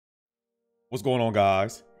What's going on,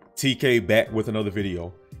 guys? TK back with another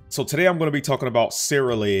video. So today I'm going to be talking about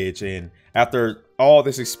CERULEDGE, and after all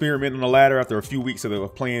this experiment on the ladder, after a few weeks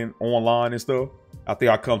of playing online and stuff, I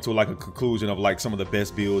think I come to like a conclusion of like some of the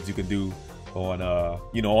best builds you can do on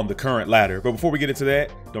on the current ladder. But before we get into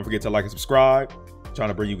that, don't forget to like and subscribe. I'm trying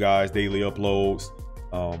to bring you guys daily uploads.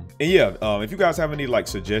 If you guys have any like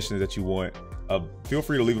suggestions that you want, feel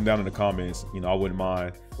free to leave them down in the comments. I wouldn't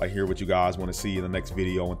mind like hear what you guys want to see in the next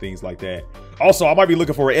video and things like that. Also, I might be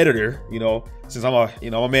looking for an editor, since I'm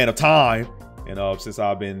a man of time, and since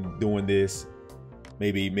I've been doing this,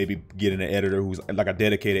 maybe getting an editor who's like a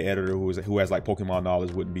dedicated editor who has like Pokemon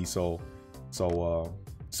knowledge wouldn't be so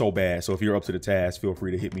bad. So if you're up to the task, feel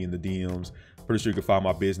free to hit me in the DMs. Pretty sure you can find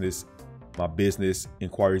my business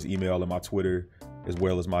inquiries email and my Twitter, as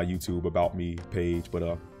well as my YouTube About Me page.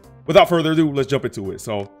 But without further ado, let's jump into it.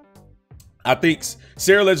 So I think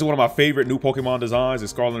CERULEDGE is one of my favorite new Pokemon designs. Is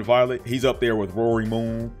Scarlet and Violet. He's up there with Roaring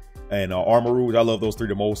Moon and Armarouge. I love those three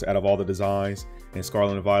the most out of all the designs in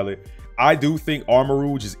Scarlet and Violet. I do think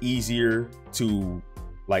Armarouge is easier to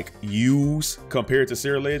like use compared to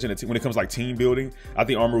CERULEDGE, and when it comes like team building, I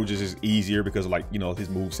think Armarouge is just easier because of like his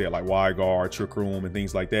moveset like Wide Guard, Trick Room, and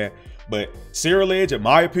things like that. But CERULEDGE, in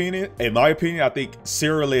my opinion, I think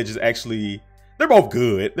CERULEDGE is actually, they're both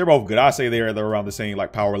good. I say they're around the same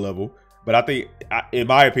like power level. But I think, in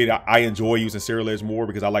my opinion, I enjoy using CERULEDGE more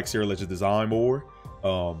because I like CERULEDGE's design more.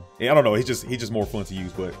 And I don't know, he's just more fun to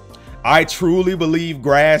use. But I truly believe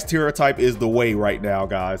Grass Terra type is the way right now,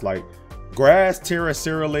 guys. Like Grass Terra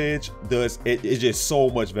CERULEDGE it's just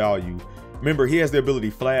so much value. Remember, he has the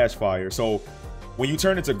ability Flash Fire. So when you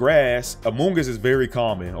turn into Grass, Amoonguss is very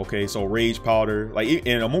common. Okay, so Rage Powder, like,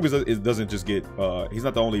 and Amoonguss doesn't just get he's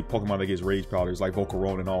not the only Pokemon that gets Rage Powder. It's like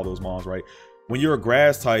Volcarona and all those mons, right? When you're a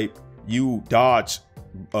Grass type, you dodge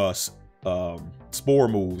spore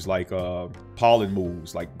moves, like pollen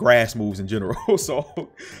moves, like grass moves in general. so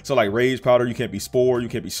like Rage Powder, you can't be Spore, you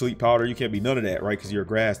can't be Sleep Powder, you can't be none of that, right? Because you're a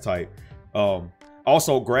Grass type.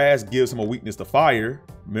 Also, Grass gives him a weakness to fire,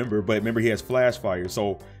 remember he has Flash Fire,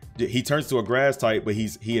 so he turns to a Grass type, but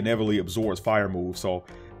he inevitably absorbs fire moves, so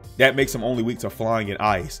that makes him only weak to flying and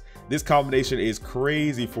ice. This combination is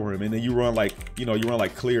crazy for him. And then you run like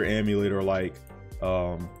Clear Amulet, or like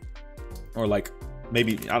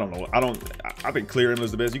maybe, I don't know, I think Clear Amulet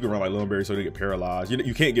is the best. You can run like Lumberry so they get paralyzed.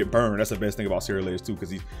 You can't get burned. That's the best thing about CERULEDGE too,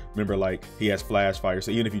 because remember, like, he has Flash Fire,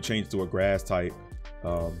 so even if you change to a Grass type,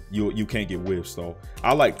 you can't get whiffed. So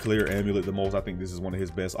I like Clear Amulet the most. I think this is one of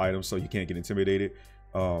his best items, so you can't get intimidated.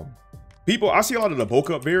 I see a lot of the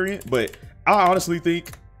bulk up variant, but I honestly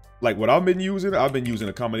think like what I've been using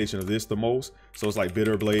a combination of this the most. So it's like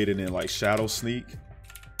Bitter Blade and then like Shadow Sneak.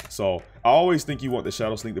 So I always think you want the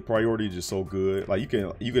Shadow Sneak. The priority is just so good. Like you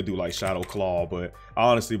could do like Shadow Claw, but I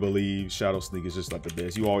honestly believe Shadow Sneak is just like the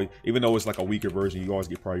best. You always, even though it's like a weaker version, you always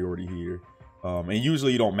get priority here. And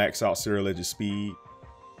usually you don't max out CERULEDGE's speed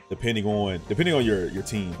depending on your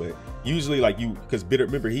team, but usually like because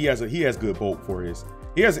remember he has good bulk for his.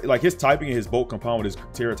 He has like his typing and his bulk compound with his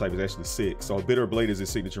Terra type is actually 6. So Bitter Blade is his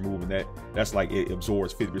signature move, and that's like it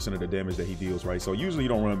absorbs 50% of the damage that he deals, right? So usually you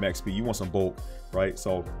don't run max speed, you want some bulk, right?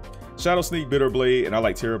 So Shadow Sneak, Bitter Blade, and I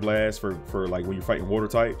like Terra Blast for like when you're fighting water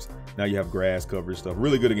types. Now you have grass coverage stuff.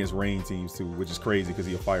 Really good against rain teams too, which is crazy because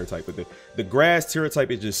he's a fire type. But the grass Terra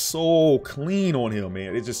type is just so clean on him,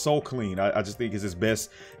 man. It's just so clean. I just think it's his best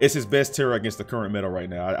Terra against the current meta right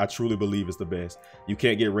now. I truly believe it's the best. You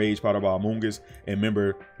can't get Rage Powder by Amoonguss, and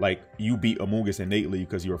remember, like, you beat Amoonguss innately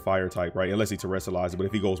because you're a fire type, right? Unless he terrestrializes, but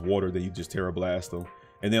if he goes water, then you just Terra Blast him.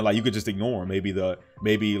 And then like you could just ignore him.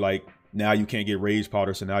 Maybe like now you can't get Rage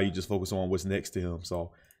Powder, so now you just focus on what's next to him.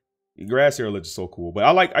 So Grass CERULEDGE is so cool. But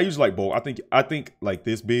I usually like both. I think like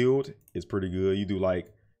this build is pretty good. You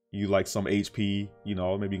like some HP,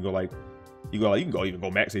 maybe you can go like you can even go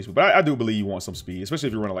max HP, but I do believe you want some speed, especially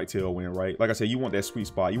if you're running like Tailwind, right? Like I said, you want that sweet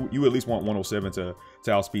spot. You at least want 107 to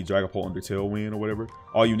outspeed Dragapult under Tailwind or whatever.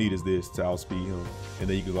 All you need is this to outspeed him, and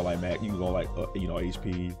then you can go like max. You can go like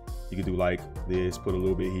HP. You can do like this, put a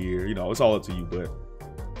little bit here. It's all up to you. But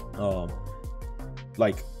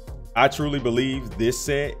like I truly believe this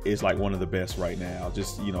set is like one of the best right now.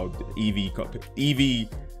 Just EV.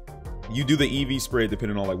 You do the EV spread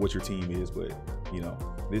depending on like what your team is, but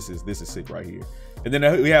this is sick right here. And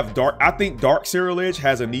then we have Dark. I think Dark CERULEDGE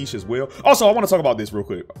has a niche as well. Also, I want to talk about this real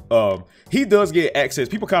quick. He does get access.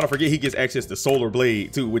 People kind of forget he gets access to Solar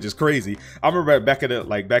Blade too, which is crazy. I remember back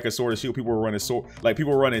at Sword and Shield, people were running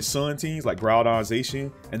Sun teams like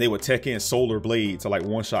Groudonization, and they would tech in Solar Blade to like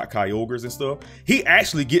one-shot Kyogres and stuff. He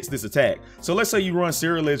actually gets this attack. So let's say you run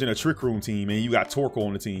CERULEDGE in a Trick Room team, and you got Torkoal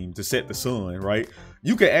on the team to set the Sun, right?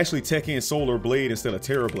 you can actually tech in Solar Blade instead of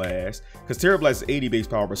Terra Blast, because Terra Blast is 80 base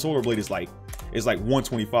power, but Solar Blade is like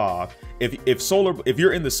 125. If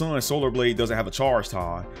you're in the sun, Solar Blade doesn't have a charge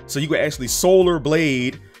time, so you can actually Solar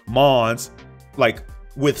Blade Mons like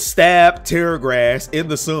with Stab Terra Grass in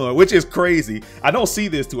the sun, which is crazy. I don't see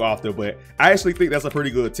this too often, but I actually think that's a pretty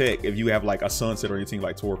good tech if you have like a Sunset or anything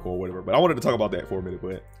like Torkoal or whatever. But I wanted to talk about that for a minute.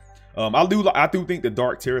 But I do think the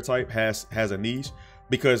Dark Terra type has a niche,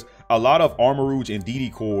 because a lot of Armarouge and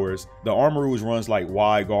DD cores, the Armarouge runs like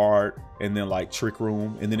Wide Guard and then like Trick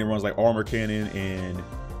Room, and then it runs like Armor Cannon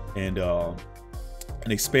and an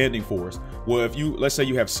Expanding Force. Well, if you, let's say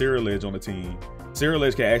you have CERULEDGE on the team,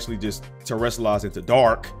 CERULEDGE can actually just terrestrialize into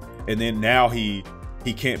Dark, and then now he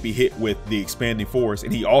can't be hit with the Expanding Force,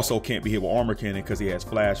 and he also can't be hit with Armor Cannon because he has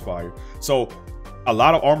Flash Fire. So a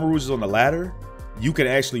lot of Armarouges on the ladder, you can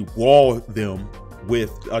actually wall them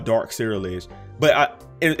with a Dark CERULEDGE. But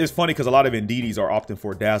it's funny because a lot of Indeedis are opting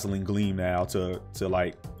for Dazzling Gleam now to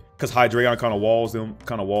like, because Hydreigon kind of walls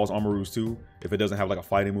Armarouge too, if it doesn't have like a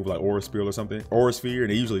fighting move like Aura Sphere or something, Aura Sphere,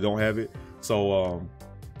 and they usually don't have it. So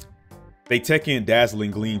they tech in Dazzling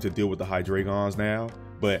Gleam to deal with the Hydreigons now.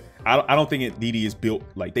 But I don't think Indeedee is built,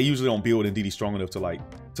 like, they usually don't build Indeedee strong enough to like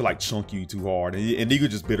chunk you too hard, and you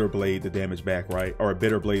could just Bitter Blade the damage back, right? Or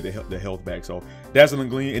Bitter Blade the health back. So Dazzling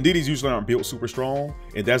Gleam, Indeedees usually aren't built super strong,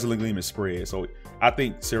 and Dazzling Gleam is spread. So I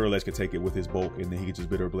think CERULEDGE could take it with his bulk, and then he could just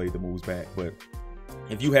Bitter Blade the moves back. But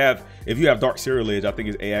if you have Dark CERULEDGE, I think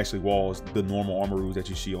it actually walls the normal Armarouge that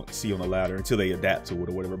you see on the ladder until they adapt to it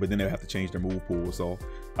or whatever. But then they'll have to change their move pool. So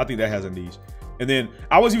I think that has a niche. And then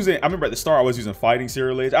I remember at the start I was using Fighting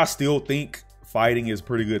CERULEDGE. I still think Fighting is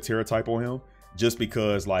pretty good Terra type on him, just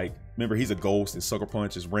because, like, remember, he's a ghost and Sucker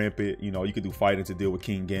Punch is rampant. You know, you could do Fighting to deal with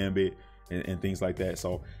King Gambit and things like that.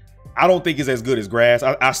 So I don't think it's as good as Grass.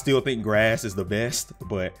 I still think Grass is the best,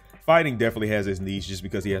 but Fighting definitely has his niche just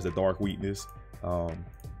because he has a dark weakness.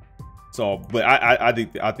 But I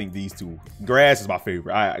think these two, Grass is my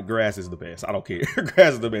favorite. Grass is the best. I don't care.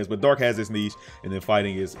 Grass is the best, but Dark has this niche, and then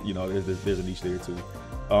Fighting is, you know, there's a niche there too.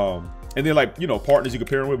 And then, like, you know, partners you can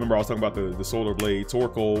pair him with. Remember I was talking about the Solar Blade.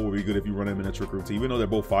 Torkoal would be good if you run him in a Trick Room team. Even though they're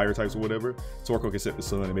both fire types or whatever, Torkoal can set the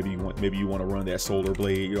sun, and maybe you want to run that Solar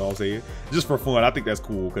Blade, you know what I'm saying? Just for fun. I think that's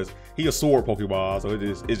cool because he's a sword Pokemon, so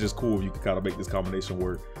it's just cool if you can kind of make this combination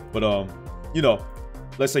work. But you know,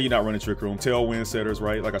 let's say you're not running Trick Room, Tailwind setters,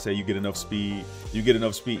 right? Like I said, you get enough speed.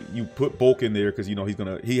 You put bulk in there because, you know,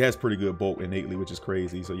 he has pretty good bulk innately, which is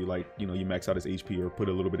crazy. So you, like, you know, you max out his HP or put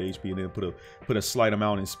a little bit of HP and then put a slight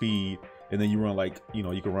amount in speed, and then you run, like, you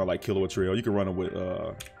know, you can run like Killua Trail. You can run it with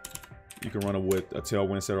a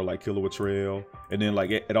Tailwind setter like Killua Trail, and then,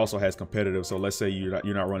 like, it also has competitive. So let's say you're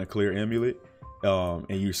not running Clear Amulet, and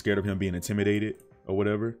you're scared of him being intimidated or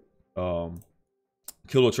whatever.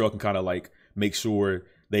 Killua Trail can kind of like make sure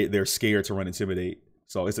they're scared to run Intimidate.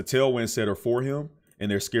 So it's a Tailwind setter for him,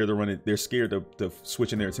 and they're scared to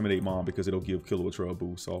switch in their Intimidate Mom because it'll give Killua Trail a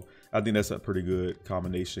boost. So I think that's a pretty good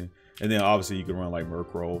combination. And then obviously you can run like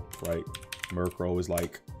Murkrow, right? Murkrow is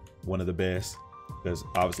like one of the best because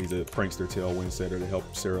obviously he's a prankster Tailwind setter to help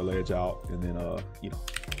CERULEDGE out. And then you know,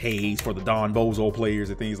 Haze for the Don Bozo players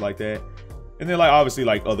and things like that. And then, like, obviously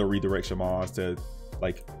like other redirection mods to,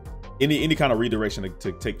 like, any kind of redirection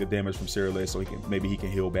to take the damage from CERULEDGE, so maybe he can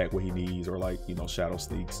heal back what he needs, or, like, you know, Shadow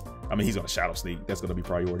Sneaks. I mean, he's gonna Shadow Sneak, that's gonna be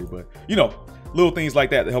priority, but, you know, little things like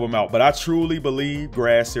that to help him out. But I truly believe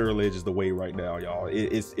Grass CERULEDGE is the way right now, y'all.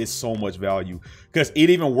 It's so much value because it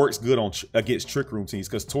even works good against Trick Room teams,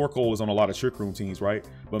 because Torkoal is on a lot of Trick Room teams, right?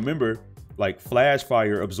 But remember, like, Flash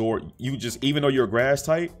Fire absorb even though you're a Grass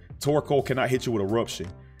type, Torkoal cannot hit you with Eruption.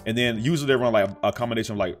 And then usually they run like a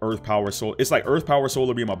combination of like Earth Power Solar. It's like Earth Power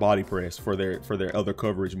Solar being my Body Press for their other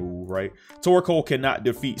coverage move, right? Torkoal cannot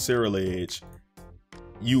defeat CERULEDGE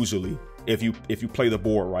usually if you play the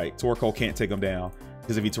board right. Torkoal can't take him down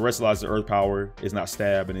because if he terrestrializes Earth Power, it's not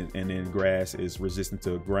stab, and then Grass is resistant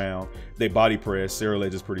to ground. They Body Press.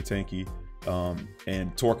 CERULEDGE is pretty tanky,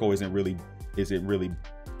 and Torkoal isn't really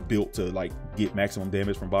built to like get maximum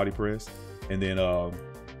damage from Body Press. And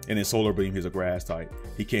then Solar Beam is a Grass type.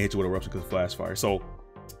 He can't hit you with Eruption because of Flash Fire. So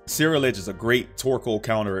CERULEDGE is a great Torkoal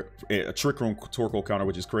counter, a Trick Room Torkoal counter,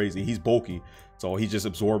 which is crazy. He's bulky, so he's just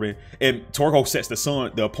absorbing. And Torkoal sets the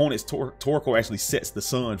sun. The opponent's Torkoal actually sets the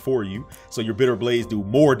sun for you, so your Bitter Blades do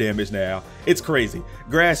more damage now. It's crazy.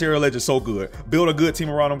 Grass CERULEDGE is so good. Build a good team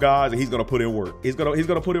around him, guys, and he's gonna put in work. He's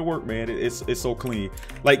gonna put in work, man. It's so clean.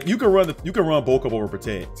 Like, you can run bulk up over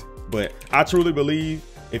Protect, but I truly believe,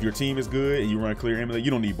 if your team is good and you run Clear Amulet, you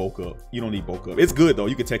don't need bulk up. You don't need bulk up. It's good though.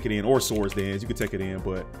 You can tech it in, or Swords Dance. You can tech it in,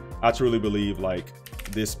 but I truly believe, like,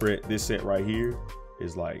 this set right here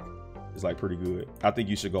is like is like pretty good. I think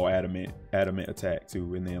you should go adamant attack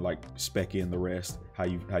too, and then like spec in the rest how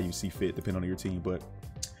you see fit depending on your team. But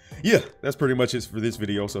yeah, that's pretty much it for this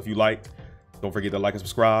video. So if you liked, don't forget to like and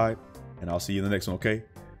subscribe, and I'll see you in the next one. Okay,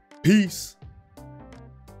 peace.